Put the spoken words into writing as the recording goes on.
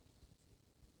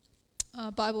Our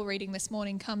Bible reading this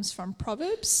morning comes from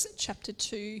Proverbs chapter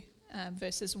 2,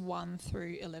 verses 1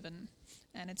 through 11,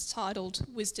 and it's titled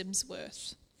Wisdom's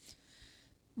Worth.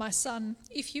 My son,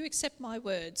 if you accept my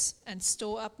words and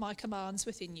store up my commands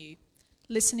within you,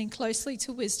 listening closely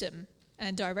to wisdom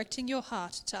and directing your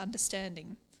heart to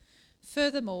understanding.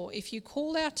 Furthermore, if you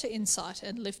call out to insight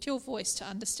and lift your voice to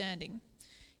understanding,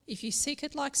 if you seek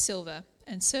it like silver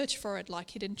and search for it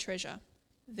like hidden treasure,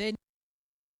 then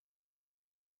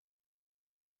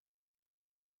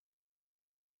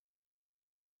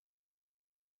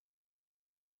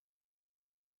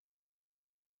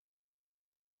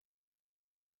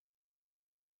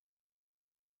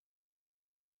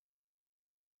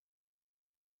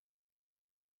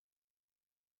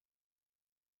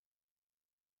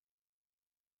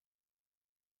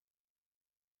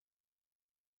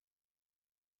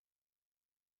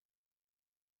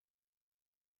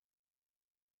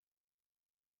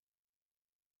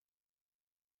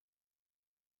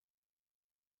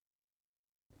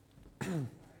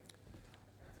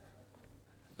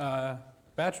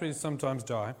Batteries sometimes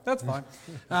die. That's fine.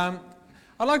 I'd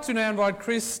like to now invite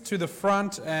Chris to the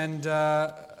front, and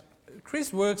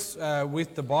Chris works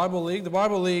with the Bible League. The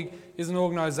Bible League is an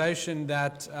organisation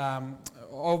that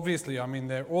obviously,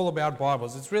 they're all about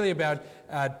Bibles. It's really about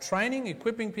training,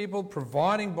 equipping people,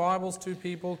 providing Bibles to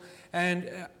people. And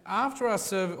after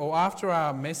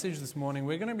our message this morning,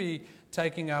 we're going to be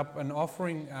taking up an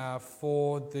offering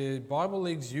for the Bible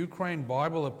League's Ukraine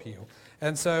Bible Appeal.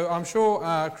 And so I'm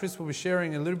sure Chris will be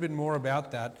sharing a little bit more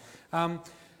about that.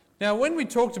 Now, when we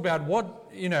talked about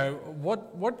what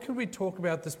could we talk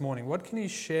about this morning? What can he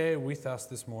share with us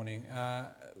this morning?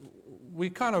 We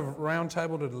kind of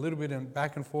round-tabled it a little bit and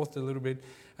back and forth a little bit.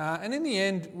 And in the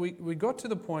end, we got to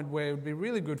the point where it would be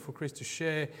really good for Chris to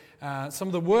share some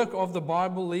of the work of the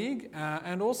Bible League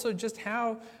and also just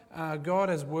how God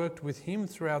has worked with him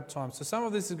throughout time. So some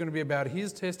of this is going to be about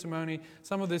his testimony.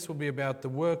 Some of this will be about the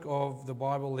work of the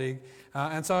Bible League.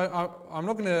 And so I'm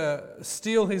not going to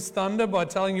steal his thunder by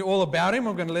telling you all about him.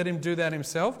 I'm going to let him do that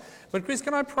himself. But Chris,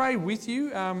 can I pray with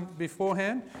you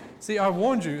beforehand? See, I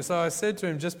warned you. So I said to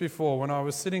him just before, when I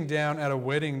was sitting down at a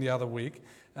wedding the other week,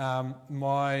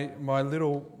 my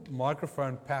little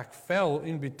microphone pack fell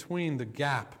in between the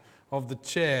gap of the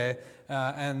chair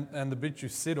and the bit you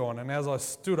sit on. And as I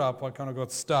stood up, I kind of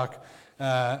got stuck,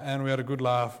 and we had a good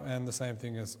laugh, and the same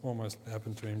thing has almost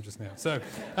happened to him just now. So,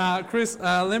 Chris,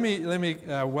 let me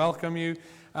welcome you.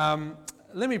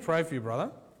 Let me pray for you,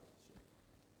 brother.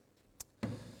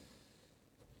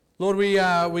 Lord,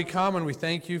 we come and we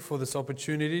thank you for this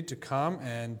opportunity to come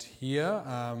and hear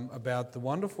about the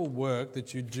wonderful work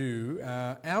that you do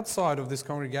outside of this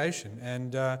congregation.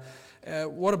 And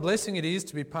what a blessing it is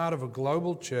to be part of a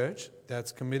global church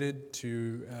that's committed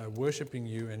to worshipping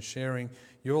you and sharing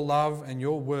your love and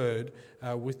your word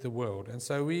with the world. And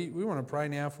so we want to pray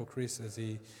now for Chris as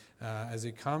he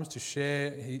comes to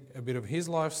share a bit of his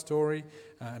life story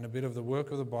and a bit of the work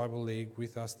of the Bible League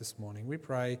with us this morning. We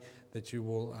pray that you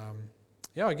will,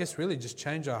 really just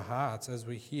change our hearts as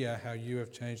we hear how you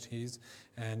have changed his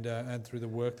and through the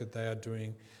work that they are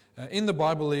doing in the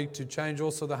Bible League to change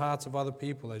also the hearts of other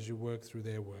people as you work through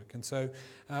their work. And so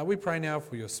we pray now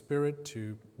for your Spirit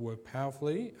to work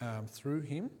powerfully through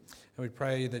him. And we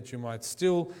pray that you might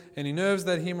still any nerves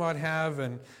that he might have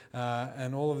and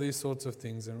all of these sorts of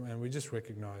things. And we just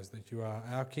recognize that you are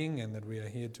our King and that we are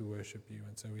here to worship you.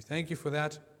 And so we thank you for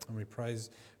that, and we praise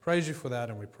you for that,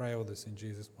 and we pray all this in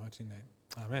Jesus' mighty name.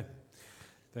 Amen.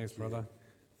 Thanks, brother.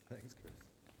 Thanks, Chris.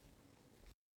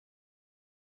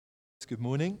 Good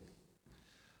morning.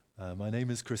 My name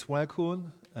is Chris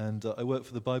Waghorn, and I work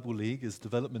for the Bible League as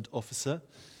Development Officer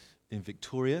in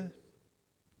Victoria.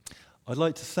 I'd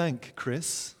like to thank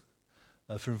Chris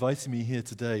for inviting me here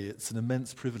today. It's an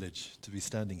immense privilege to be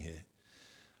standing here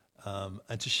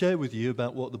and to share with you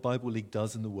about what the Bible League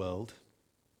does in the world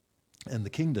and the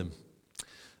kingdom.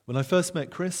 When I first met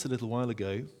Chris a little while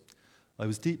ago, I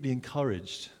was deeply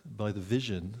encouraged by the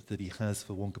vision that he has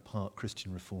for Wonka Park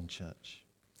Christian Reformed Church,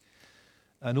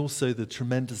 and also the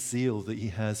tremendous zeal that he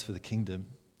has for the kingdom,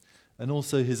 and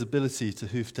also his ability to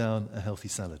hoof down a healthy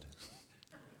salad.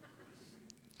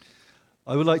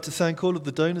 I would like to thank all of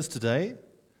the donors today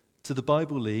to the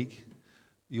Bible League.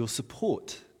 Your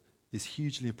support is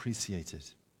hugely appreciated.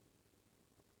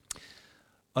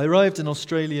 I arrived in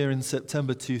Australia in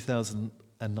September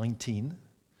 2019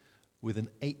 with an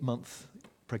 8-month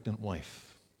pregnant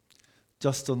wife,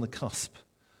 just on the cusp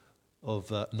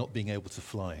of not being able to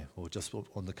fly, or just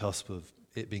on the cusp of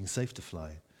it being safe to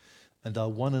fly, and our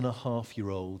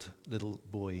 1.5-year-old little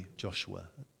boy, Joshua.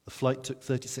 The flight took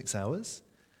 36 hours,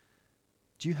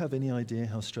 Do you have any idea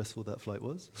how stressful that flight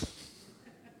was? Do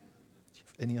you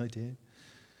have any idea?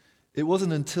 It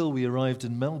wasn't until we arrived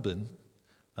in Melbourne,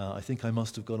 I think I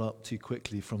must have got up too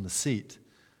quickly from the seat,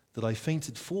 that I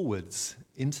fainted forwards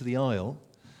into the aisle,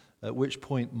 at which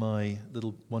point my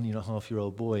little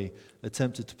 1.5-year-old boy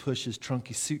attempted to push his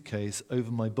trunky suitcase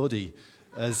over my body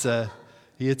as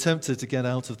he attempted to get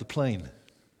out of the plane.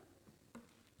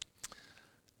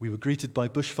 We were greeted by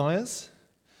bushfires,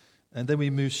 and then we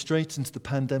moved straight into the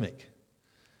pandemic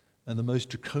and the most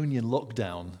draconian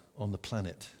lockdown on the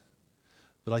planet.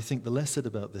 But I think the less said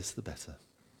about this, the better.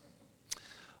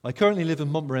 I currently live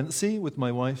in Montmorency with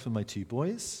my wife and my 2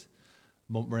 boys.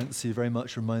 Montmorency very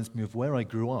much reminds me of where I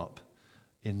grew up,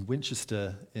 in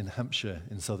Winchester, in Hampshire,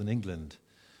 in southern England,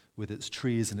 with its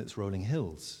trees and its rolling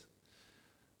hills.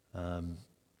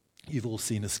 You've all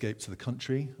seen Escape to the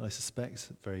Country, I suspect,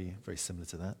 very, very similar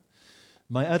to that.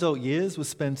 My adult years were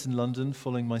spent in London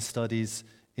following my studies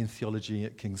in theology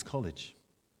at King's College.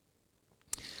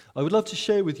 I would love to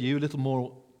share with you a little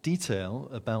more detail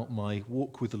about my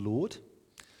walk with the Lord,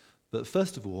 but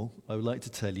first of all, I would like to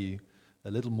tell you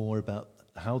a little more about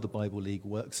how the Bible League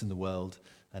works in the world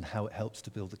and how it helps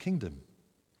to build the kingdom.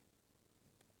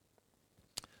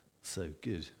 So,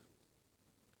 good.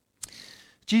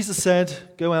 Jesus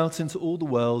said, "Go out into all the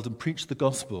world and preach the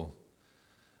gospel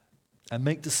and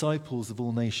make disciples of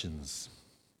all nations."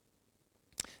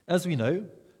 As we know,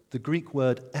 the Greek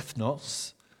word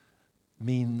ethnos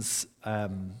means,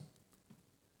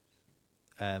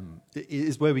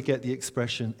 is where we get the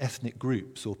expression ethnic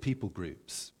groups or people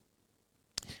groups.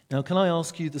 Now, can I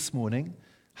ask you this morning,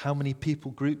 how many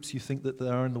people groups you think that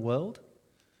there are in the world?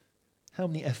 How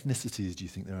many ethnicities do you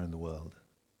think there are in the world?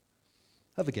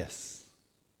 Have a guess.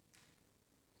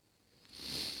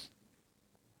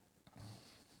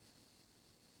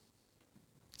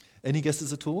 Any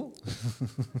guesses at all?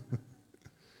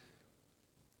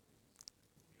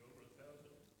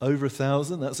 Over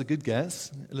 1,000, that's a good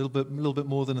guess. A little bit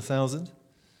more than 1,000.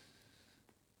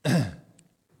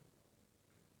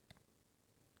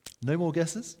 No more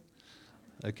guesses?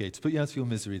 Okay, to put you out of your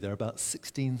misery, there are about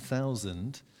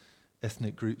 16,000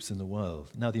 ethnic groups in the world.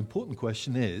 Now, the important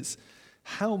question is,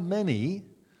 how many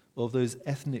of those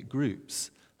ethnic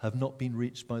groups have not been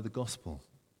reached by the gospel?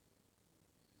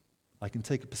 I can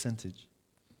take a percentage.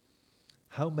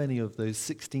 How many of those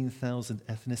 16,000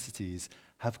 ethnicities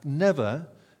have never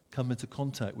come into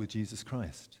contact with Jesus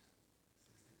Christ?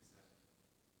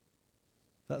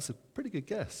 That's a pretty good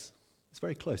guess. It's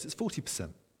very close. It's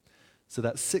 40%. So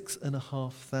that's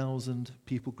 6,500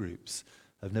 people groups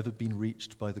have never been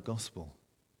reached by the gospel.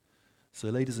 So,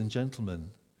 ladies and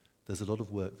gentlemen, there's a lot of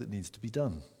work that needs to be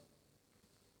done.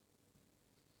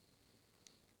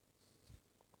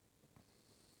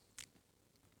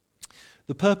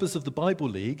 The purpose of the Bible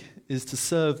League is to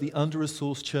serve the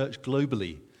under-resourced church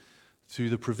globally through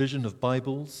the provision of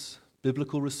Bibles,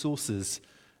 biblical resources,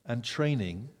 and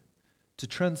training to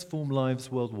transform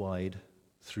lives worldwide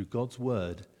through God's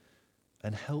Word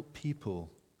and help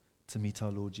people to meet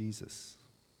our Lord Jesus.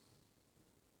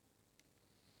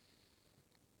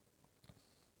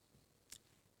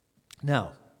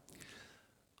 Now,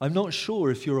 I'm not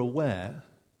sure if you're aware,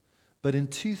 but in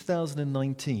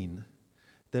 2019,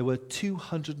 there were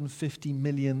 250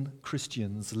 million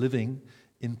Christians living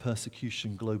in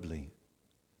persecution globally.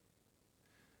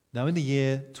 Now, in the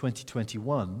year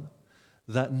 2021,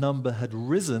 that number had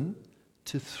risen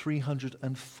to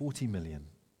 340 million.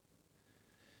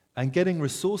 And getting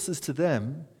resources to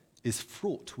them is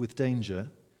fraught with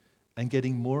danger and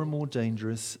getting more and more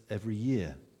dangerous every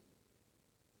year.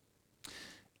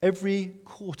 Every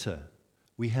quarter,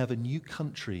 we have a new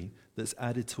country that's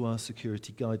added to our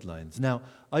security guidelines. Now,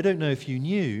 I don't know if you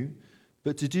knew,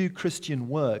 but to do Christian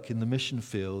work in the mission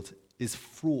field is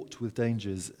fraught with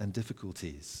dangers and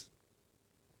difficulties.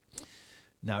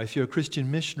 Now, if you're a Christian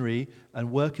missionary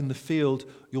and work in the field,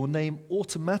 your name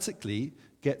automatically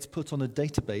gets put on a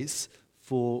database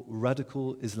for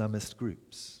radical Islamist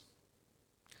groups.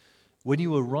 When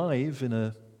you arrive in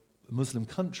a Muslim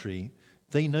country,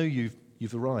 they know you've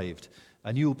arrived,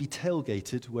 and you will be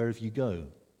tailgated wherever you go.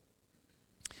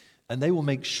 And they will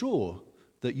make sure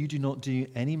that you do not do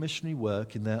any missionary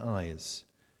work in their eyes.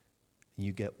 And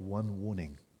you get one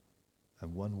warning,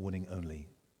 and one warning only.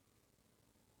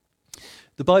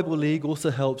 The Bible League also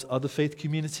helps other faith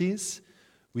communities.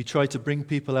 We try to bring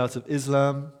people out of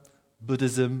Islam,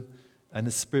 Buddhism, and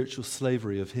the spiritual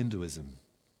slavery of Hinduism.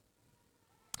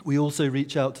 We also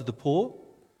reach out to the poor.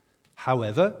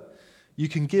 However, you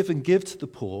can give and give to the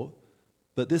poor,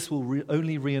 but this will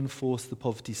only reinforce the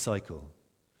poverty cycle.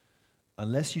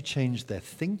 Unless you change their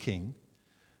thinking,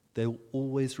 they'll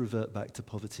always revert back to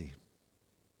poverty.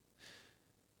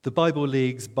 The Bible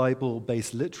League's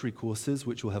Bible-based literary courses,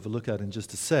 which we'll have a look at in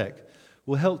just a sec,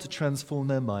 will help to transform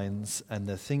their minds and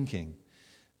their thinking.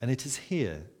 And it is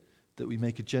here that we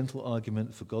make a gentle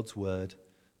argument for God's Word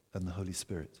and the Holy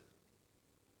Spirit.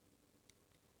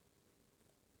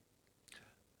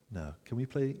 Now, can we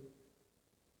play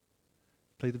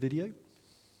the video?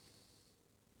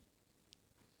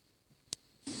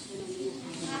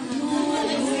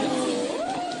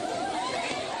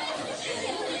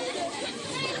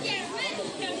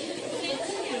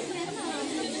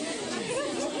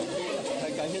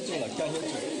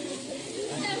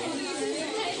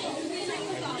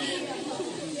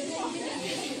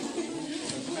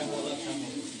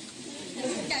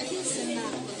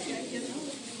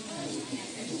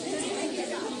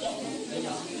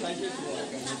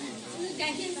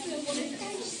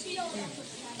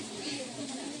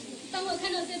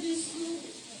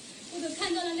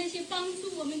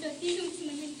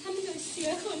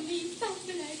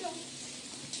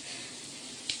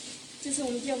这是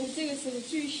我们教会这个时候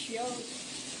最需要的，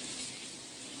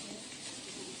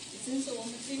真是我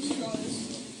们最需要的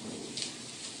时候。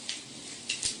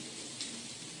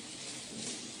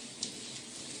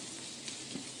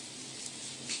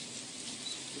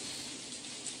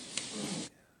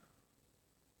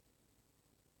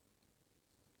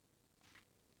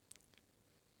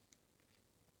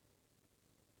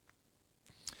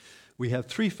We have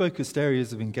 3 focused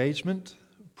areas of engagement: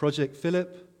 Project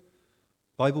Philip,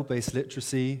 Bible-based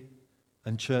literacy,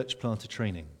 and church planter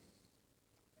training.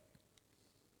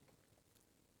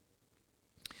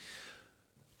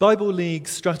 Bible League's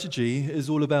strategy is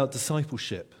all about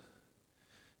discipleship.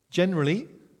 Generally,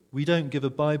 we don't give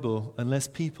a Bible unless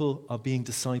people are being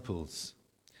disciples.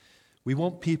 We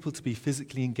want people to be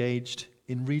physically engaged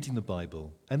in reading the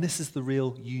Bible, and this is the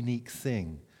real unique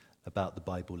thing about the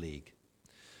Bible League.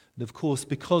 And of course,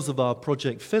 because of our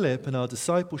Project Philip and our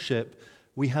discipleship,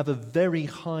 we have a very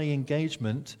high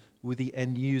engagement with the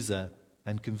end user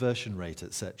and conversion rate,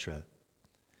 etc.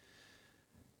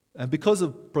 And because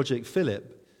of Project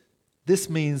Philip, this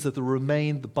means that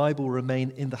the Bible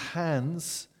remain in the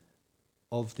hands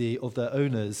of their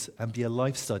owners and be a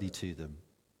life study to them.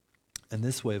 And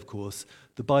this way, of course,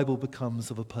 the Bible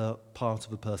becomes part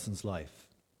of a person's life.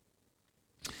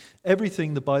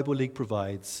 Everything the Bible League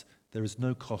provides, there is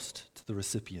no cost to the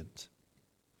recipient.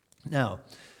 Now,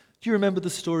 do you remember the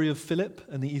story of Philip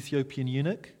and the Ethiopian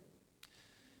eunuch?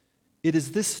 It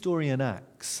is this story in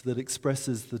Acts that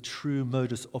expresses the true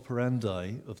modus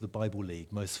operandi of the Bible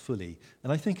League most fully,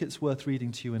 and I think it's worth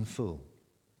reading to you in full.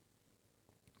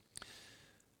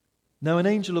 Now an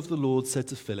angel of the Lord said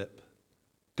to Philip,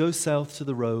 "Go south to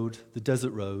the road, the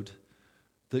desert road,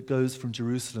 that goes from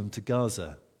Jerusalem to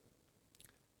Gaza."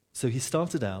 So he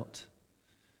started out,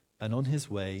 and on his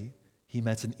way he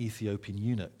met an Ethiopian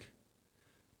eunuch,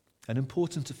 an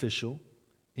important official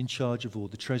in charge of all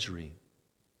the treasury.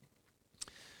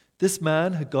 This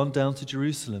man had gone down to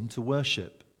Jerusalem to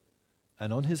worship,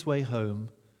 and on his way home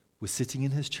was sitting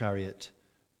in his chariot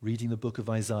reading the book of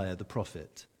Isaiah the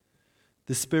prophet.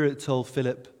 The Spirit told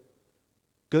Philip,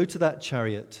 "Go to that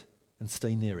chariot and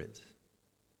stay near it."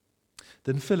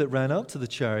 Then Philip ran up to the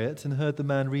chariot and heard the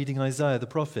man reading Isaiah the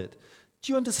prophet.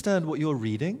 "Do you understand what you're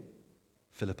reading?"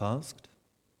 Philip asked.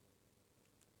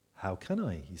 "How can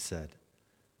I?" he said,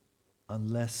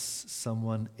 "unless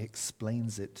someone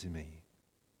explains it to me."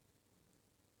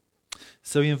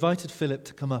 So he invited Philip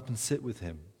to come up and sit with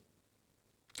him.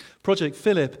 Project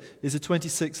Philip is a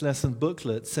 26-lesson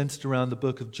booklet centered around the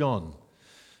book of John.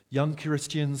 Young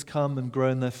Christians come and grow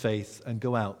in their faith and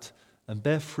go out and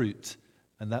bear fruit,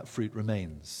 and that fruit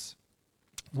remains.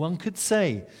 One could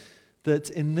say that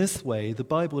in this way, the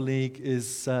Bible League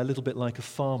is a little bit like a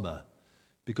farmer,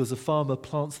 because a farmer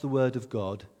plants the word of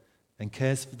God and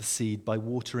cares for the seed by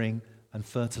watering and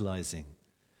fertilizing.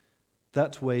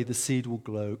 That way, the seed will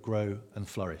grow and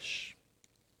flourish.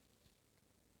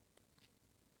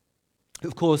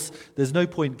 Of course, there's no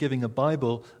point giving a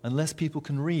Bible unless people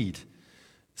can read.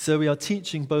 So we are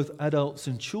teaching both adults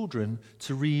and children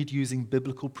to read using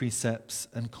biblical precepts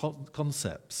and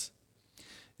concepts.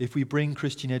 If we bring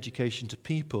Christian education to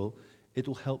people, it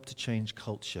will help to change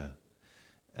culture.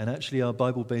 And actually, our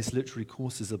Bible-based literary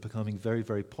courses are becoming very,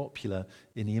 very popular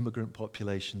in the immigrant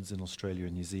populations in Australia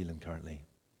and New Zealand currently.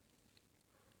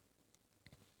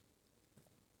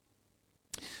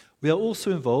 We are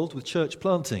also involved with church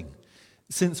planting.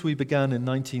 Since we began in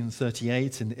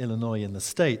 1938 in Illinois in the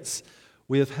States,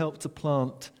 we have helped to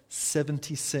plant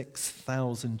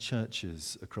 76,000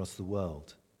 churches across the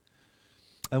world.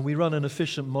 And we run an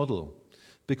efficient model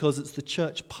because it's the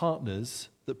church partners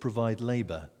that provide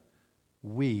labor.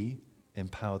 We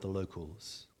empower the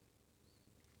locals.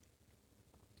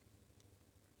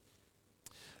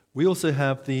 We also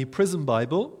have the Prison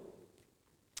Bible.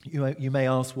 You may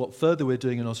ask what further we're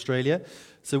doing in Australia.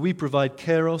 So we provide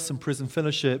Kairos and Prison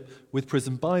Fellowship with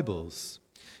prison Bibles.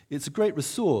 It's a great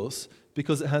resource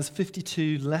because it has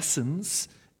 52 lessons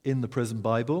in the Prison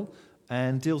Bible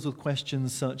and deals with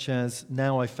questions such as,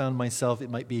 now I found myself, it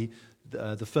might be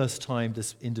the first time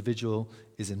this individual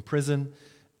is in prison,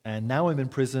 and now I'm in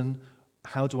prison,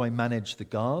 how do I manage the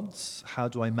guards? How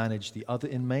do I manage the other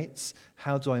inmates?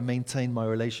 How do I maintain my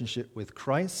relationship with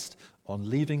Christ on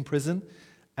leaving prison?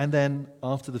 And then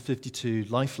after the 52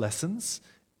 life lessons,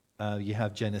 you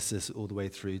have Genesis all the way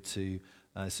through to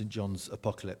St. John's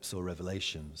Apocalypse or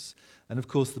Revelations. And of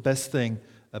course, the best thing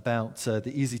about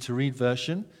the easy-to-read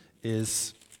version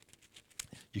is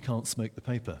you can't smoke the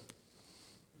paper.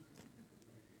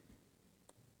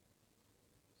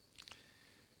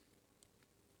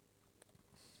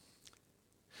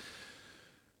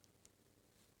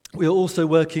 We are also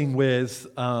working with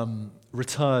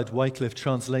retired Wycliffe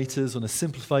translators on a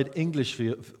simplified English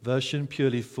version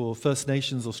purely for First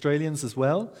Nations Australians as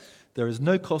well. There is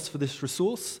no cost for this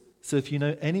resource, so if you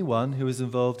know anyone who is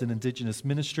involved in Indigenous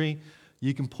ministry,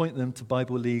 you can point them to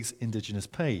Bible League's Indigenous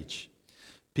page.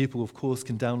 People, of course,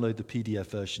 can download the PDF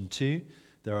version too.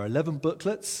 There are 11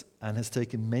 booklets and has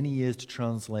taken many years to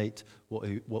translate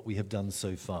what we have done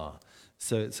so far.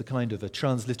 So it's a kind of a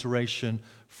transliteration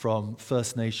from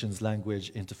First Nations language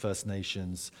into First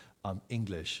Nations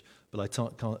English. But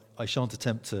I shan't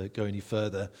attempt to go any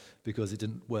further because it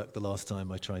didn't work the last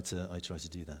time I tried to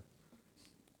do that.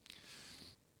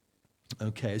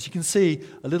 Okay, as you can see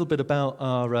a little bit about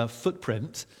our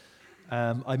footprint.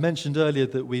 I mentioned earlier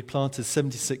that we planted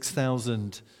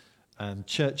 76,000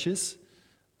 churches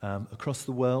across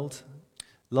the world.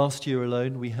 Last year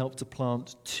alone, we helped to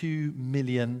plant 2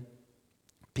 million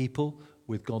people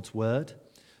with God's word.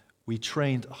 We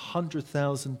trained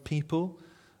 100,000 people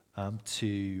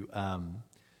to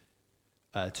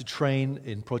train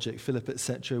in Project Philip,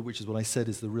 etc., which is what I said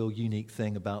is the real unique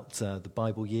thing about the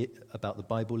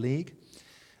Bible League.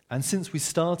 And since we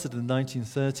started in the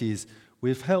 1930s,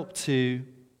 we've helped to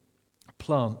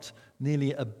plant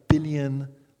nearly 1 billion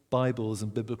Bibles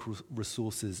and biblical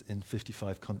resources in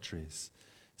 55 countries.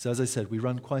 So as I said, we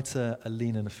run quite a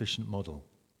lean and efficient model.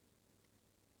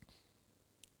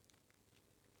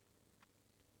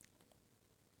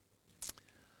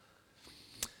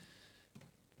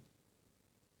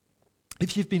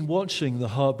 If you've been watching the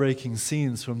heartbreaking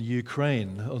scenes from the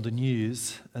Ukraine on the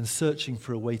news and searching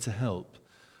for a way to help,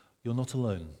 you're not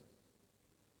alone.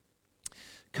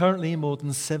 Currently, more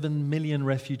than 7 million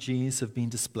refugees have been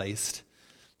displaced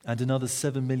and another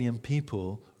 7 million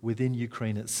people within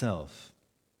Ukraine itself.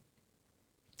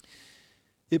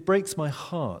 It breaks my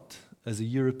heart as a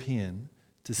European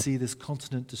to see this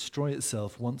continent destroy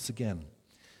itself once again,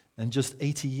 and just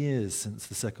 80 years since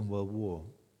the Second World War.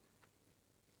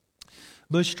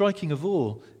 Most striking of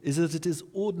all is that it is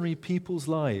ordinary people's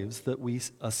lives that we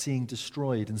are seeing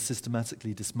destroyed and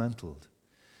systematically dismantled.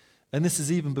 And this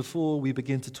is even before we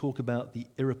begin to talk about the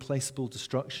irreplaceable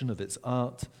destruction of its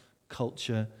art,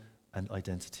 culture, and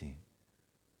identity.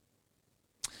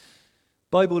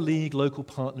 Bible League local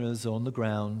partners are on the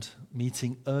ground,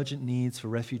 meeting urgent needs for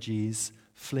refugees,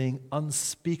 fleeing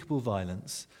unspeakable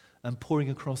violence, and pouring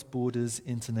across borders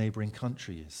into neighboring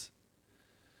countries.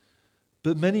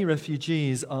 But many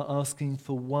refugees are asking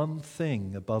for one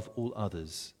thing above all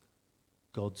others: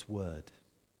 God's word.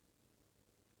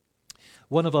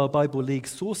 One of our Bible League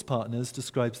source partners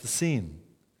describes the scene.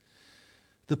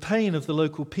 The pain of the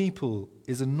local people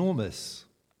is enormous.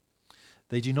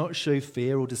 They do not show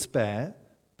fear or despair,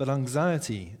 but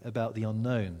anxiety about the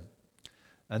unknown.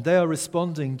 And they are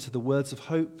responding to the words of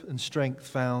hope and strength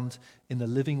found in the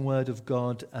living word of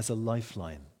God as a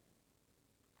lifeline.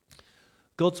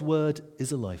 God's word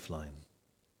is a lifeline.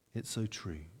 It's so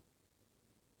true.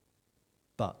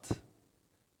 But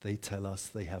they tell us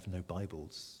they have no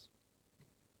Bibles.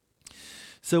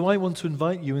 So I want to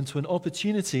invite you into an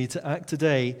opportunity to act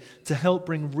today to help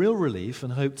bring real relief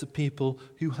and hope to people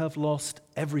who have lost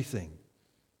everything.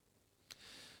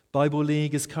 Bible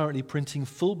League is currently printing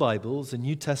full Bibles and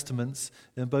New Testaments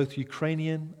in both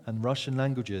Ukrainian and Russian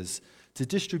languages to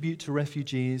distribute to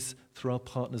refugees through our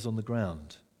partners on the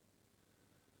ground.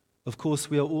 Of course,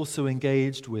 we are also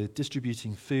engaged with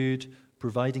distributing food,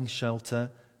 providing shelter,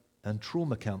 and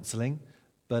trauma counseling,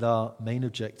 but our main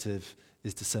objective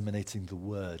is disseminating the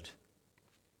word.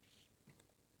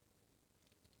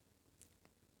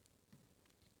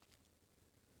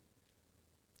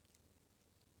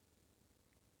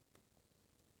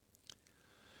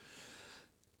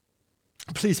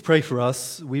 Please pray for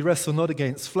us. We wrestle not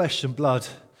against flesh and blood,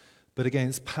 but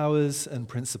against powers and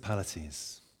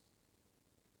principalities.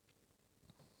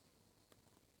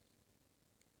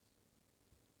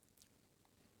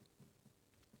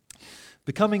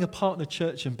 Becoming a partner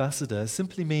church ambassador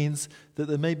simply means that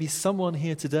there may be someone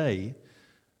here today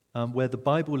where the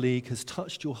Bible League has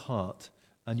touched your heart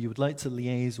and you would like to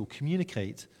liaise or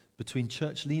communicate between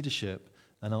church leadership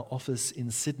and our office in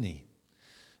Sydney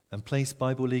and place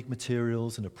Bible League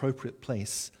materials in an appropriate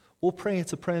place, or pray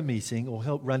at a prayer meeting, or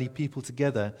help rally people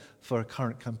together for a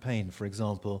current campaign, for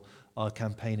example, our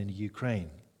campaign in Ukraine.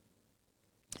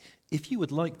 If you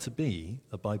would like to be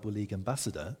a Bible League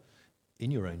ambassador in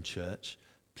your own church,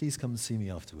 please come and see me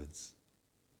afterwards.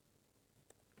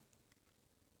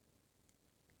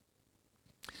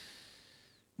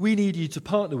 We need you to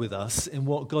partner with us in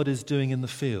what God is doing in the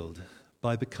field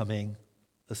by becoming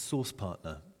a source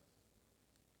partner.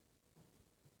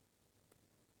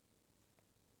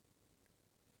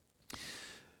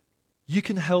 You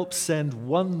can help send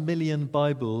 1 million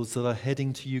Bibles that are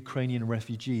heading to Ukrainian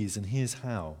refugees, and here's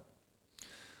how.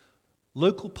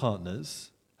 Local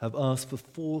partners have asked for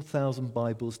 4,000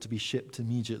 Bibles to be shipped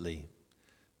immediately,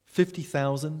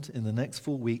 50,000 in the next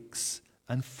 4 weeks,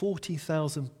 and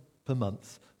 40,000 per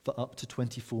month for up to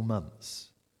 24 months.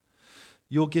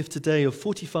 Your gift today of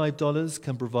 $45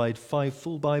 can provide 5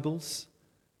 full Bibles.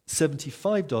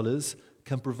 $75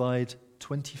 can provide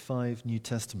 25 New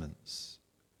Testaments.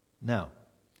 Now,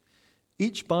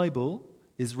 each Bible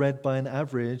is read by an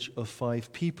average of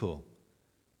 5 people.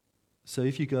 So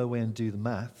if you go away and do the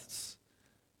maths,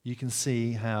 you can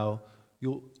see how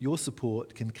your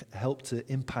support can help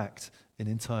to impact an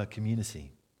entire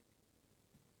community.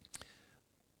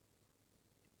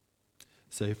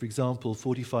 So, for example,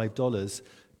 $45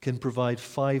 can provide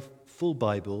 5 full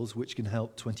Bibles, which can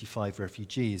help 25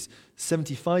 refugees.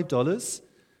 $75,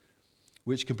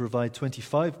 which can provide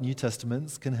 25 New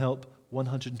Testaments, can help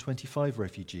 125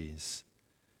 refugees.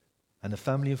 And a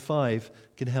family of 5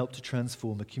 can help to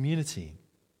transform a community.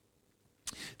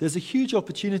 There's a huge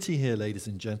opportunity here, ladies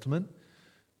and gentlemen,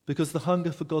 because the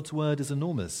hunger for God's word is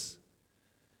enormous.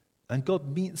 And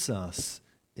God meets us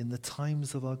in the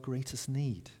times of our greatest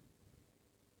need.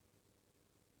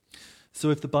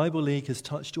 So if the Bible League has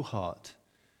touched your heart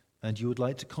and you would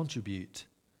like to contribute,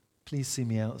 please see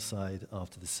me outside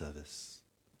after the service.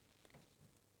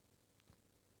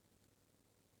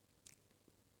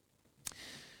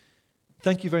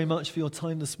 Thank you very much for your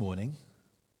time this morning,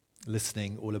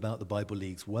 listening all about the Bible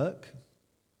League's work.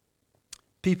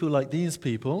 People like these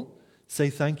people say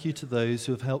thank you to those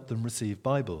who have helped them receive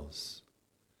Bibles.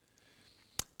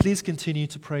 Please continue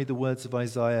to pray the words of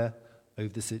Isaiah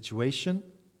over the situation.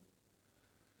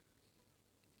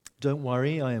 Don't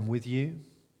worry, I am with you.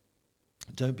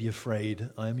 Don't be afraid,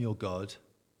 I am your God.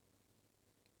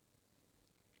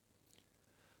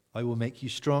 I will make you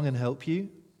strong and help you.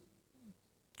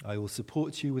 I will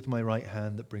support you with my right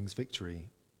hand that brings victory.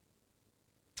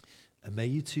 And may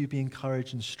you too be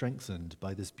encouraged and strengthened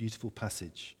by this beautiful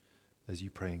passage as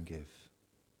you pray and give.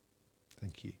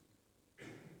 Thank you.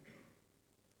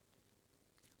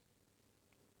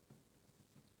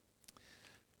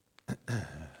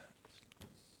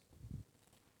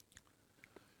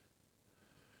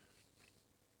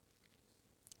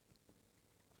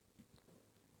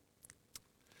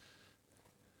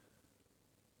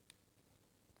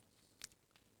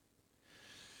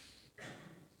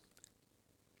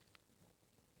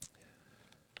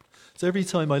 So every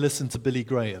time I listen to Billy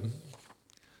Graham,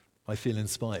 I feel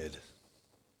inspired.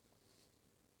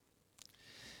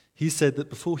 He said that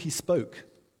before he spoke,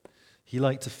 he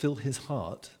liked to fill his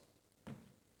heart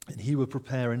and he would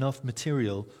prepare enough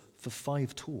material for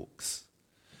 5 talks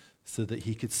so that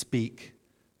he could speak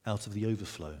out of the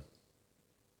overflow.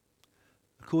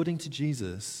 According to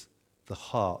Jesus, the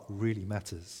heart really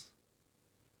matters.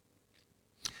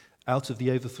 Out of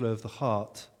the overflow of the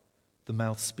heart, the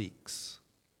mouth speaks.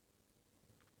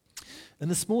 And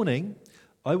this morning,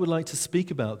 I would like to speak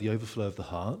about the overflow of the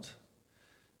heart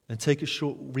and take a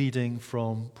short reading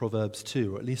from Proverbs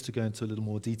 2, or at least to go into a little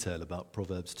more detail about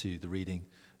Proverbs 2, the reading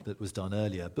that was done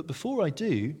earlier. But before I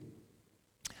do,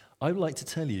 I would like to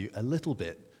tell you a little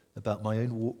bit about my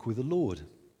own walk with the Lord,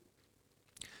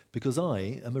 because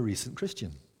I am a recent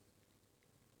Christian.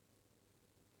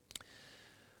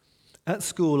 At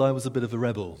school, I was a bit of a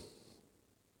rebel.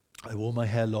 I wore my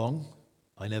hair long.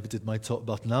 I never did my top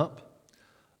button up.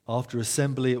 After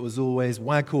assembly, it was always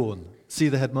Waghorn, see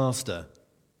the headmaster.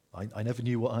 I never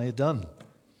knew what I had done.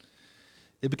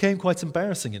 It became quite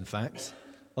embarrassing, in fact.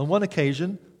 On one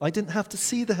occasion, I didn't have to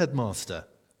see the headmaster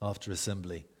after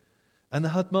assembly. And the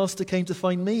headmaster came to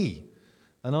find me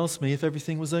and asked me if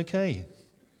everything was okay.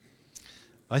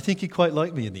 I think he quite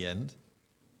liked me in the end.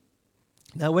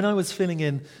 Now, when I was filling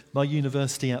in my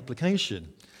university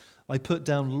application, I put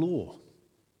down law.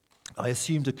 I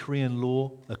assumed a career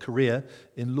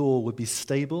in law would be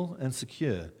stable and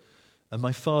secure, and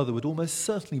my father would almost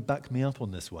certainly back me up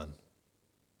on this one.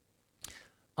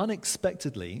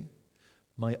 Unexpectedly,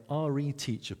 my RE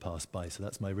teacher passed by, so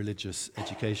that's my religious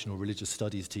education or religious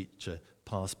studies teacher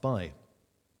passed by.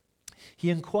 He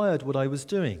inquired what I was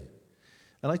doing,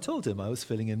 and I told him I was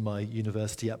filling in my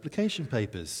university application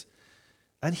papers,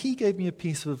 and he gave me a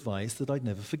piece of advice that I'd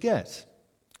never forget.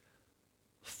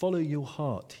 Follow your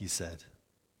heart, he said.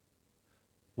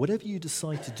 Whatever you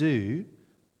decide to do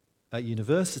at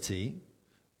university,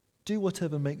 do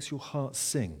whatever makes your heart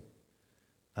sing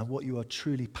and what you are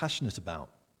truly passionate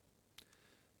about.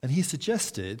 And he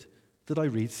suggested that I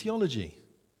read theology.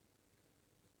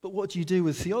 But what do you do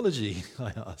with theology?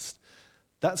 I asked.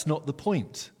 That's not the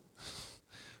point,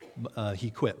 he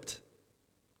quipped.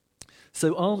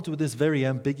 So armed with this very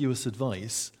ambiguous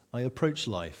advice, I approached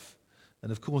life.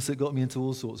 And of course, it got me into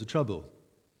all sorts of trouble.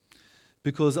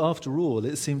 Because after all,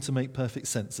 it seemed to make perfect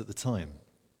sense at the time.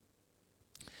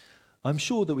 I'm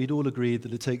sure that we'd all agree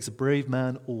that it takes a brave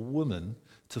man or woman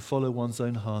to follow one's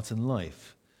own heart in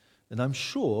life. And I'm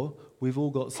sure we've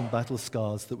all got some battle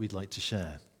scars that we'd like to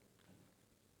share.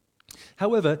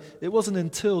 However, it wasn't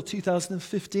until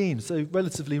 2015, so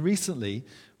relatively recently,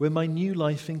 when my new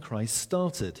life in Christ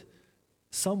started.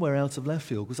 Somewhere out of left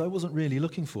field, because I wasn't really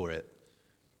looking for it.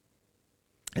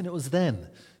 And it was then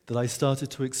that I started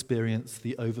to experience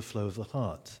the overflow of the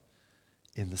heart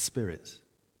in the Spirit.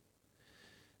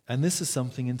 And this is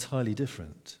something entirely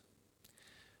different.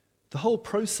 The whole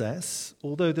process,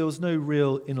 although there was no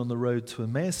real in on the road to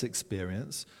Emmaus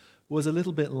experience, was a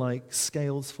little bit like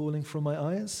scales falling from my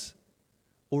eyes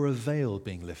or a veil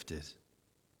being lifted.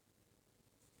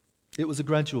 It was a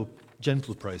gradual,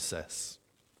 gentle process.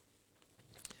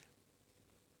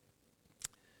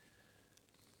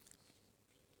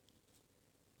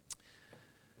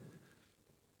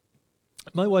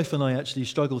 My wife and I actually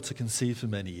struggled to conceive for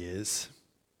many years.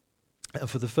 And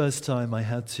for the first time, I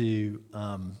had to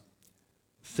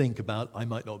think about I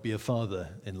might not be a father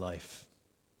in life.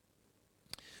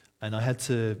 And I had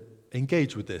to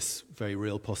engage with this very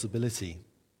real possibility.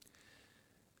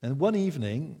 And one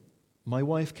evening, my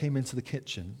wife came into the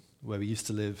kitchen, where we used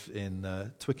to live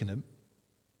in Twickenham,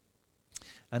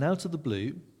 and out of the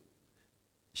blue,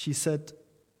 she said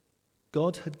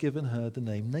God had given her the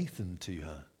name Nathan to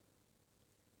her,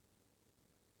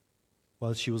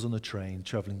 while she was on a train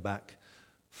traveling back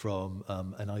from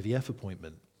an IVF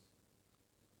appointment.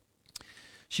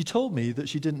 She told me that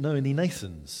she didn't know any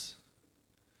Nathans,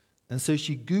 and so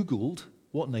she Googled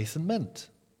what Nathan meant.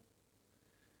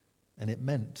 And it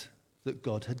meant that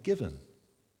God had given.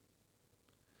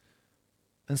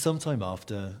 And sometime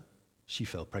after, she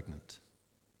fell pregnant.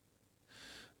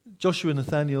 Joshua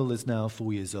Nathaniel is now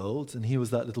 4 years old, and he was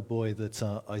that little boy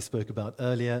that I spoke about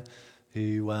earlier,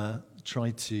 who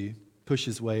tried to push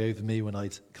his way over me when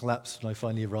I'd collapsed when I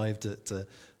finally arrived at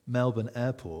Melbourne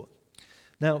Airport.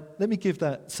 Now, let me give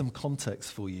that some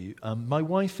context for you. My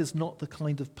wife is not the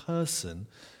kind of person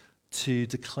to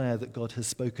declare that God has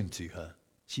spoken to her.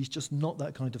 She's just not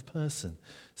that kind of person.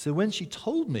 So when she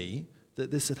told me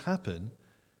that this had happened,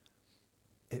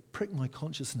 it pricked my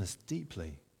consciousness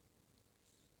deeply.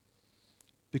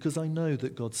 Because I know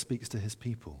that God speaks to his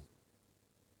people.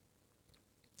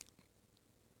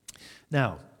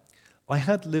 Now, I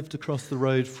had lived across the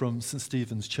road from St.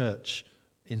 Stephen's Church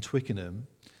in Twickenham,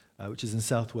 which is in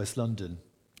southwest London,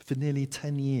 for nearly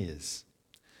 10 years.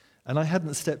 And I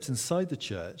hadn't stepped inside the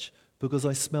church because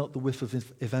I smelt the whiff of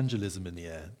evangelism in the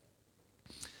air.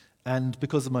 And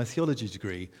because of my theology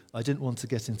degree, I didn't want to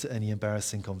get into any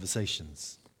embarrassing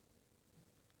conversations.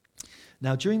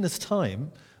 Now, during this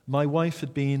time, my wife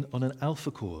had been on an Alpha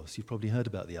course. You've probably heard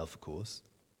about the Alpha course.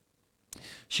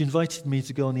 She invited me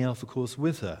to go on the Alpha course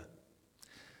with her.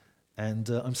 And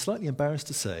I'm slightly embarrassed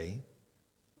to say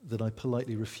that I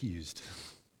politely refused.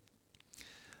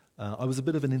 I was a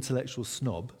bit of an intellectual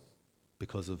snob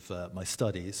because of my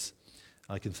studies.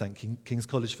 I can thank King's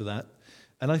College for that.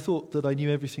 And I thought that I knew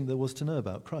everything there was to know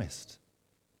about Christ.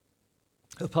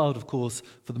 Apart, of course,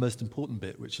 for the most important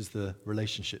bit, which is the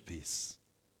relationship piece.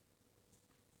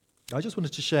 I just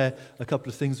wanted to share a couple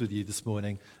of things with you this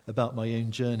morning about my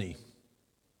own journey.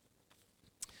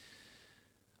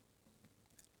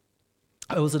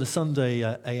 I was at a Sunday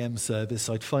AM service.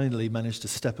 I'd finally managed to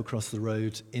step across the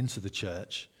road into the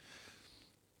church.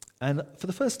 And for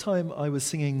the first time, I was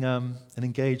singing and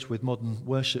engaged with modern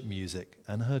worship music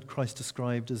and heard Christ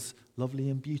described as lovely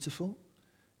and beautiful.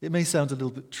 It may sound a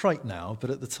little bit trite now, but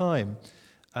at the time,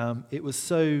 it was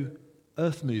so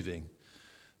earth-moving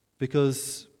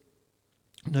because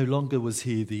no longer was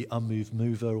he the unmoved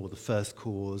mover or the first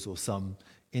cause or some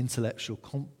intellectual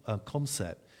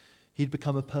concept. He'd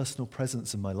become a personal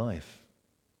presence in my life.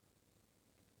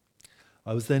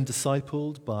 I was then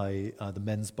discipled by the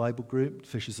men's Bible group,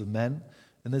 Fishers of Men,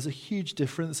 and there's a huge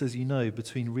difference, as you know,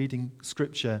 between reading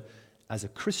Scripture as a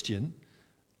Christian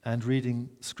and reading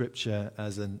Scripture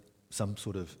as some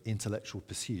sort of intellectual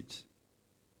pursuit.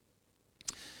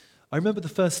 I remember the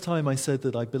first time I said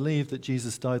that I believed that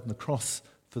Jesus died on the cross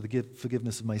for the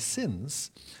forgiveness of my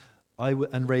sins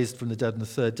and raised from the dead on the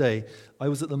third day. I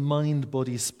was at the Mind,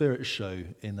 Body, Spirit show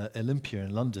in Olympia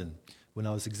in London when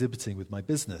I was exhibiting with my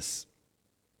business.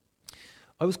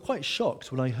 I was quite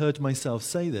shocked when I heard myself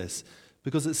say this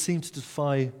because it seemed to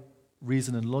defy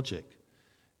reason and logic.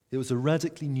 It was a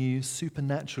radically new,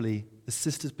 supernaturally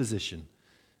assisted position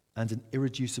and an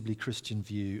irreducibly Christian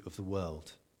view of the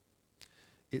world.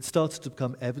 It started to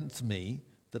become evident to me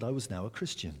that I was now a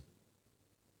Christian.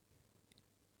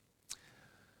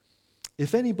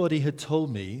 If anybody had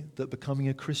told me that becoming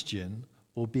a Christian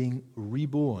or being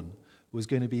reborn was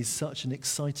going to be such an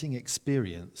exciting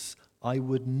experience, I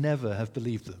would never have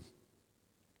believed them.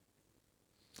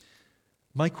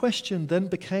 My question then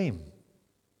became,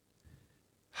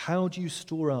 how do you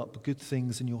store up good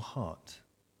things in your heart?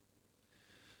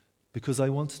 Because I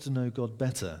wanted to know God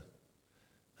better,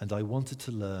 and I wanted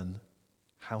to learn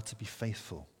how to be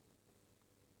faithful.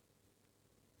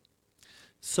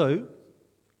 So,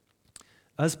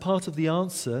 as part of the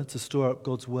answer to store up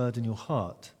God's word in your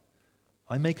heart,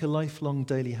 I make a lifelong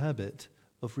daily habit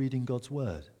of reading God's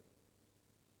word.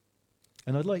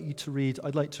 And I'd like to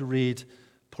read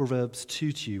Proverbs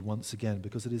 2 to you once again,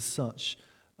 because it is such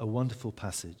a wonderful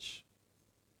passage.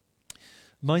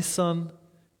 My son,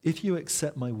 if you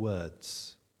accept my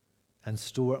words and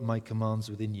store up my commands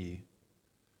within you,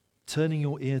 turning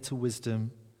your ear to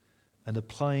wisdom and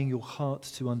applying your heart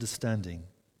to understanding.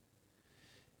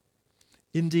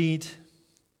 Indeed,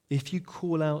 if you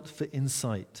call out for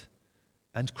insight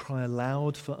and cry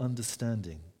aloud for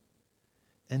understanding,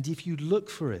 and if you look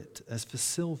for it as for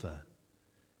silver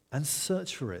and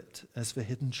search for it as for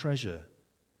hidden treasure,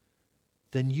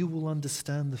 then you will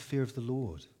understand the fear of the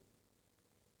Lord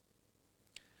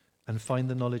and find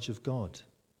the knowledge of God.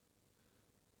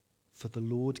 For the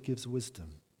Lord gives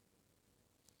wisdom.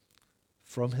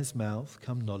 From his mouth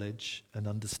come knowledge and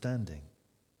understanding.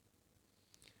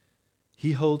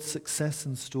 He holds success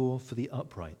in store for the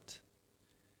upright.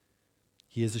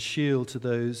 He is a shield to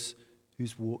those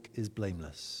whose walk is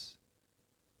blameless.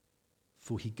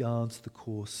 For he guards the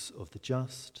course of the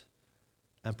just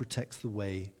and protects the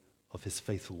way of his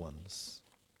faithful ones.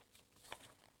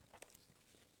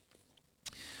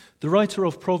 The writer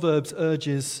of Proverbs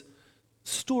urges,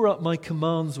 store up my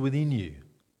commands within you,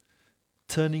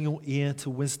 turning your ear to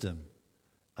wisdom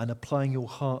and applying your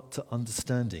heart to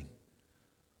understanding.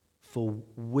 For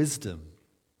wisdom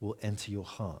will enter your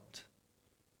heart.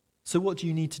 So what do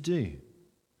you need to do?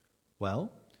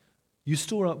 Well, you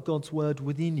store up God's word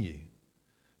within you.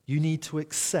 You need to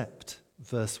accept,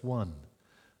 verse 1.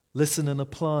 Listen and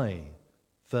apply,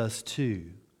 verse 2.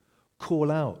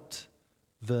 Call out,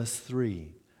 verse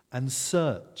 3. And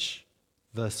search,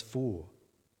 verse 4.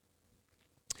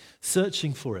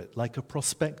 Searching for it like a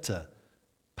prospector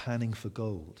panning for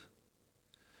gold,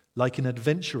 like an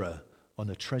adventurer on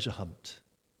a treasure hunt.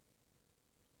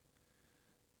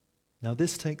 Now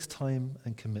this takes time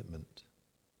and commitment.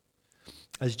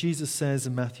 As Jesus says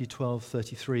in Matthew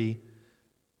 12:33,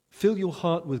 fill your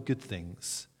heart with good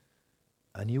things,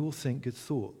 and you will think good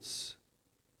thoughts,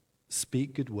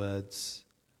 speak good words,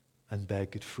 and bear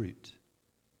good fruit.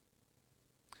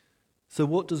 So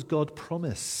what does God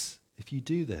promise if you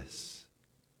do this?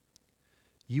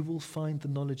 You will find the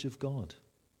knowledge of God.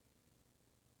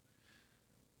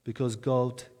 Because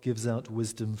God gives out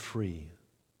wisdom free.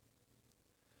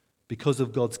 Because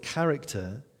of God's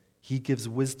character, he gives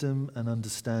wisdom and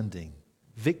understanding,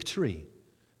 victory,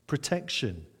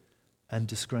 protection, and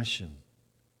discretion.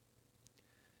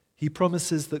 He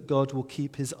promises that God will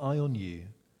keep his eye on you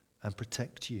and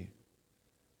protect you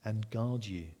and guard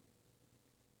you.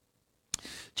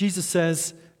 Jesus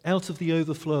says, out of the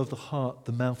overflow of the heart,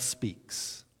 the mouth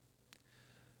speaks.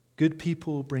 Good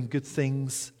people bring good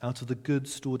things out of the good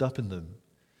stored up in them,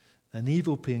 and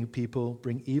evil people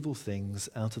bring evil things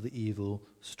out of the evil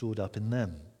stored up in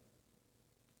them.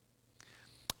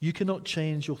 You cannot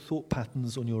change your thought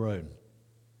patterns on your own.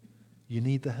 You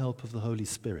need the help of the Holy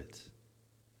Spirit,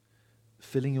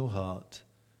 filling your heart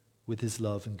with his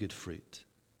love and good fruit.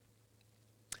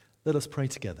 Let us pray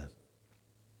together.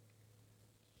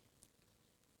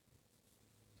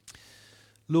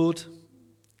 Lord,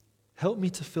 help me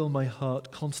to fill my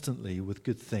heart constantly with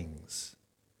good things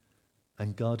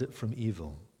and guard it from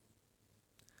evil.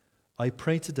 I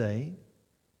pray today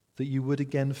that you would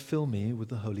again fill me with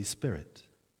the Holy Spirit.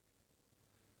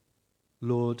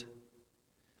 Lord,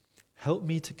 help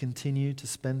me to continue to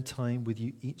spend time with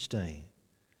you each day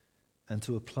and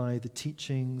to apply the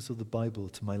teachings of the Bible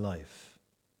to my life.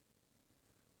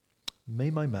 May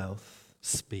my mouth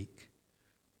speak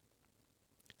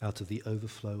out of the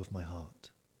overflow of my heart.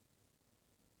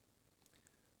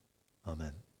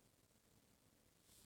 Amen.